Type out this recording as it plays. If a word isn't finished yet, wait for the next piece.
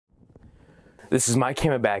This is my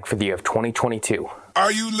camera bag for the year of 2022. Are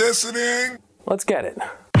you listening? Let's get it.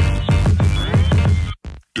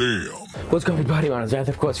 Damn. What's going on, everybody? My name is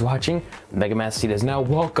Anthony. Of course, you're watching Mega Man Studios. Now,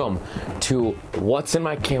 welcome to What's in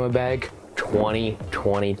My Camera Bag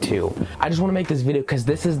 2022. I just want to make this video because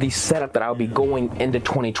this is the setup that I'll be going into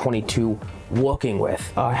 2022 working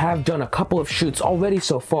with. I have done a couple of shoots already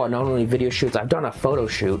so far, not only video shoots, I've done a photo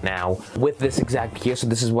shoot now with this exact gear. So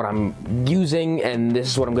this is what I'm using, and this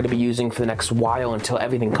is what I'm going to be using for the next while until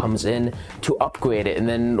everything comes in to upgrade it. And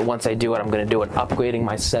then once I do it, I'm going to do it upgrading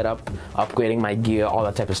my setup, upgrading my gear, all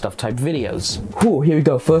that type of stuff type videos. Whew, here we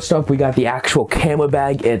go. First up, we got the actual camera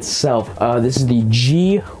bag itself. This is the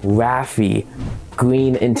G-Raffi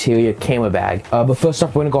green interior camera bag. But first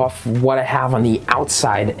off, we're gonna go off what I have on the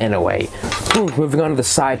outside anyway. Moving on to the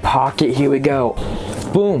side pocket, here we go.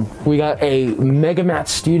 Boom, we got a MegaMat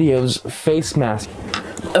Studios face mask.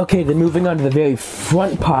 Okay, then moving on to the very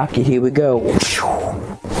front pocket, here we go.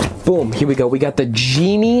 Boom, here we go. We got the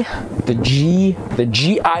Genie, the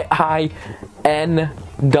G-I-I-N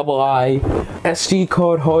II SD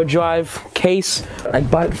card hard drive case. I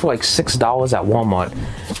bought it for like $6 at Walmart,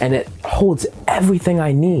 and it holds everything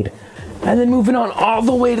I need. And then moving on all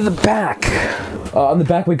the way to the back. On the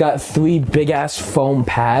back, we got 3 big-ass foam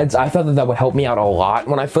pads. I thought that that would help me out a lot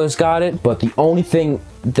when I first got it, but the only thing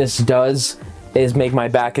this does is make my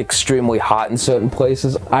back extremely hot in certain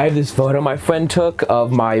places. I have this photo my friend took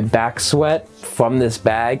of my back sweat from this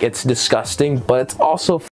bag. It's disgusting, but it's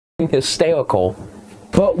also f***ing hysterical.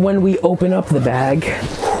 But when we open up the bag,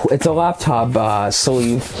 it's a laptop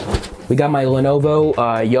sleeve. We got my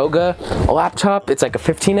Lenovo Yoga laptop. It's like a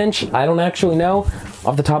 15-inch. I don't actually know.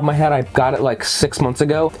 Off the top of my head, I got it like 6 months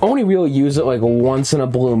ago. Only really use it like once in a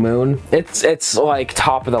blue moon. It's like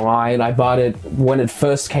top of the line. I bought it when it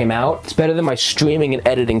first came out. It's better than my streaming and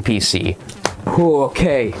editing PC. Whew,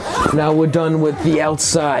 okay, now we're done with the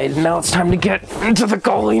outside. Now it's time to get into the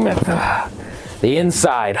the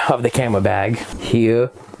inside of the camera bag. Here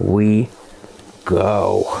we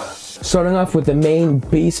go. Starting off with the main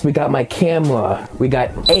beast, we got my camera. We got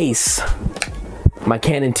Ace, my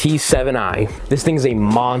Canon T7i. This thing's a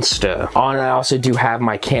monster. On it, I also do have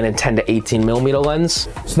my Canon 10 to 18mm lens.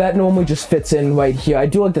 So that normally just fits in right here. I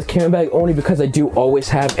do like this camera bag only because I do always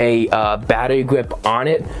have a battery grip on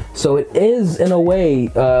it. So it is, in a way,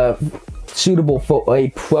 suitable for a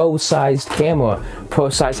pro-sized camera.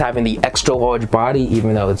 Pro-size having the extra large body,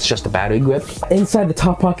 even though it's just a battery grip. Inside the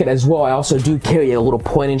top pocket as well, I also do carry a little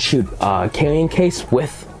point-and-shoot carrying case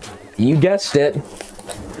with, you guessed it,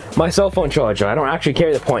 my cell phone charger. I don't actually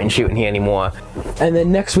carry the point-and-shoot in here anymore. And then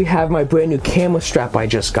next we have my brand new camera strap I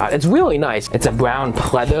just got. It's really nice. It's a brown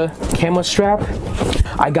pleather camera strap.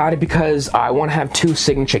 I got it because I want to have 2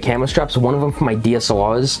 signature camera straps, one of them for my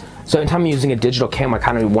DSLRs. So anytime I'm using a digital camera, I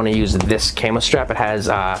kind of want to use this camera strap. It has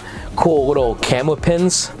cool little camera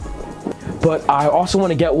pins. But I also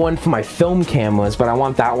want to get one for my film cameras, but I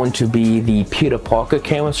want that one to be the Peter Parker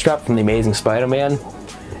camera strap from The Amazing Spider-Man.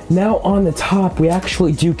 Now on the top, we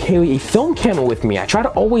actually do carry a film camera with me. I try to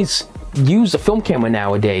always use a film camera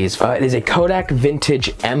nowadays. It is a Kodak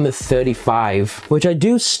Vintage M35, which I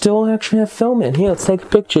do still actually have film in. Here, let's take a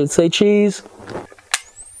picture. Say cheese.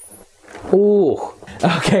 Ooh.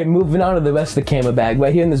 Okay, moving on to the rest of the camera bag.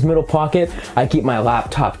 Right here in this middle pocket, I keep my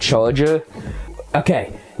laptop charger.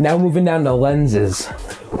 Okay, now moving down to lenses.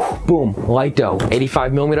 Boom, Leito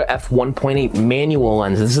 85mm f1.8 manual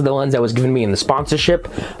lens. This is the lens that was given me in the sponsorship.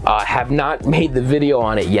 Have not made the video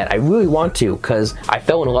on it yet. I really want to because I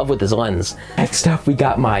fell in love with this lens. Next up, we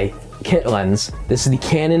got my kit lens. This is the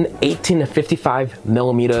Canon 18 to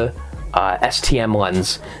 55mm STM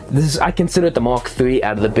lens. I consider it the Mark III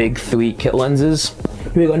out of the big 3 kit lenses.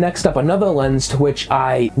 Here we go. Next up, another lens to which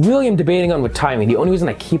I really am debating on retiring. The only reason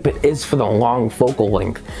I keep it is for the long focal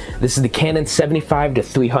length. This is the Canon 75 to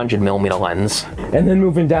 300mm lens. And then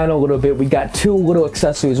moving down a little bit, we got 2 little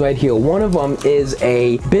accessories right here. One of them is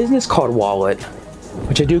a business card wallet,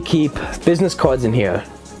 which I do keep business cards in here.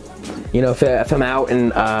 You know, if I'm out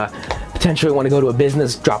and potentially want to go to a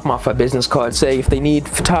business, drop them off a business card. Say if they need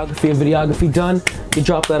photography and videography done, you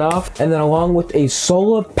drop that off. And then along with a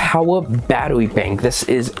solar power battery bank. This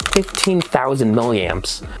is 15,000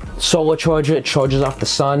 milliamps. Solar charger, it charges off the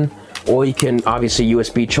sun. Or you can obviously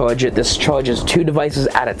USB charge it. This charges 2 devices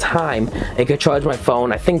at a time. It could charge my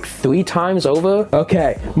phone, I think 3 times over.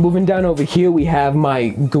 Okay, moving down over here, we have my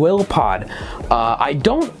GorillaPod. I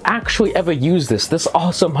don't actually ever use this. This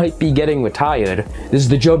also might be getting retired. This is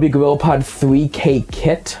the Joby GorillaPod 3K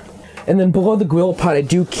kit. And then below the GorillaPod, I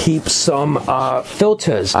do keep some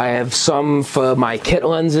filters. I have some for my kit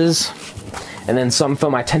lenses, and then some for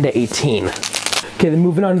my 10 to 18. Okay, then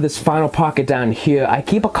moving on to this final pocket down here, I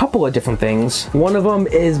keep a couple of different things. One of them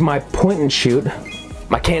is my point and shoot,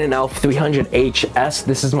 my Canon ELPH 300 HS.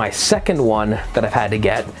 This is my second one that I've had to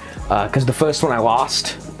get because the first one I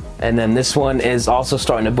lost, and then this one is also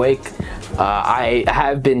starting to break. I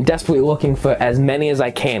have been desperately looking for as many as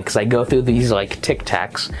I can because I go through these like Tic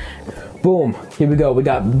Tacs. Boom, here we go. We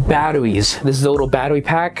got batteries. This is a little battery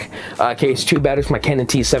pack. Case 2 batteries for my Canon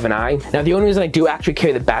T7i. Now the only reason I do actually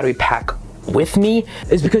carry the battery pack with me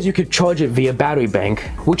is because you could charge it via battery bank,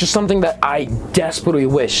 which is something that I desperately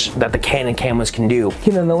wish that the Canon cameras can do.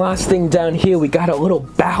 And then the last thing down here, we got a little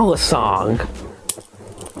Balisong.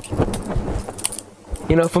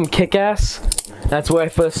 You know, from Kick-Ass? That's where I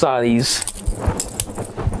first saw these.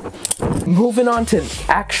 Moving on to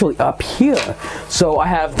actually up here. So I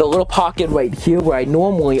have the little pocket right here where I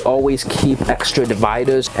normally always keep extra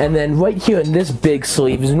dividers. And then right here in this big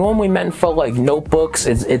sleeve is normally meant for like notebooks.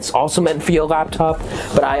 It's also meant for your laptop.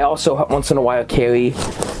 But I also once in a while carry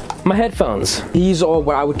my headphones. These are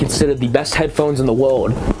what I would consider the best headphones in the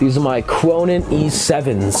world. These are my Cronin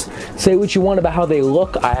E7s. Say what you want about how they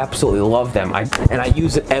look, I absolutely love them. And I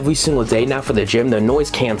use it every single day now for the gym. They're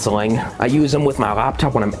noise canceling. I use them with my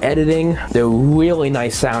laptop when I'm editing. They're really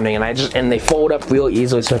nice sounding, and they fold up real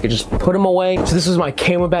easily, so I can just put them away. So this is my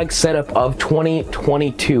camera bag setup of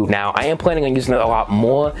 2022. Now I am planning on using it a lot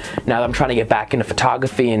more now that I'm trying to get back into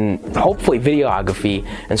photography and hopefully videography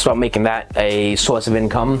and start making that a source of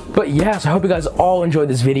income. But yes, I hope you guys all enjoyed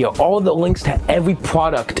this video. All of the links to every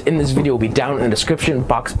product in this video will be down in the description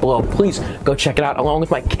box below. Please go check it out along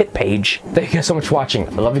with my kit page. Thank you guys so much for watching.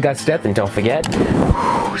 I love you guys to death, and don't forget,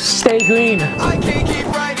 stay green. I can't keep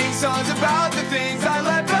writing songs about the things I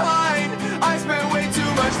left behind. I spent way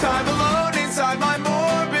too much time